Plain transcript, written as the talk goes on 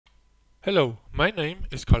Hello, my name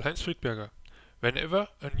is Karlheinz Friedberger. Whenever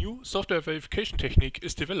a new software verification technique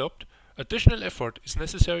is developed, additional effort is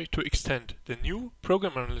necessary to extend the new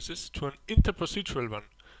program analysis to an interprocedural one,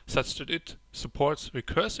 such that it supports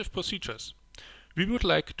recursive procedures. We would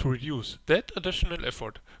like to reduce that additional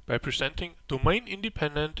effort by presenting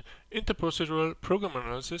domain-independent interprocedural program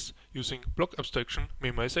analysis using block-abstraction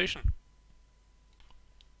memoization.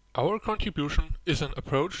 Our contribution is an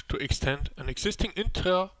approach to extend an existing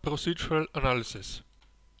intra-procedural analysis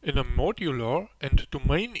in a modular and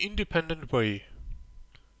domain-independent way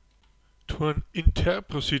to an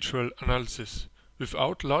interprocedural analysis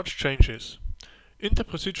without large changes.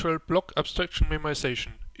 Interprocedural block abstraction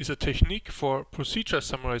memoization is a technique for procedure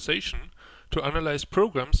summarization to analyze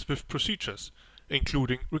programs with procedures,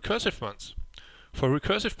 including recursive ones. For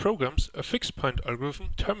recursive programs, a fixed point algorithm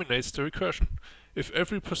terminates the recursion if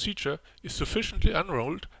every procedure is sufficiently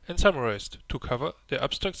unrolled and summarized to cover the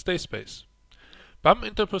abstract state space. BAM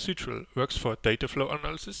interprocedural works for data flow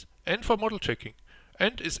analysis and for model checking,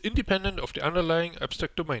 and is independent of the underlying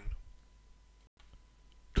abstract domain.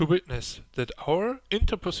 To witness that our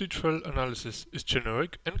interprocedural analysis is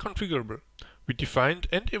generic and configurable, we defined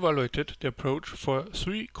and evaluated the approach for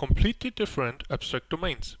 3 completely different abstract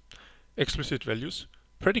domains: explicit values,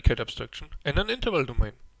 predicate abstraction, and an interval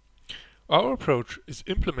domain. Our approach is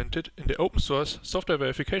implemented in the open source software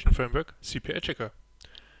verification framework CPA Checker.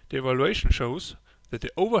 The evaluation shows that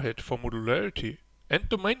the overhead for modularity and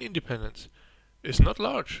domain independence is not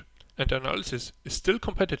large, and the analysis is still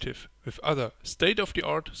competitive with other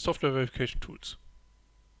state-of-the-art software verification tools.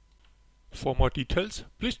 For more details,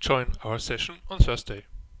 please join our session on Thursday.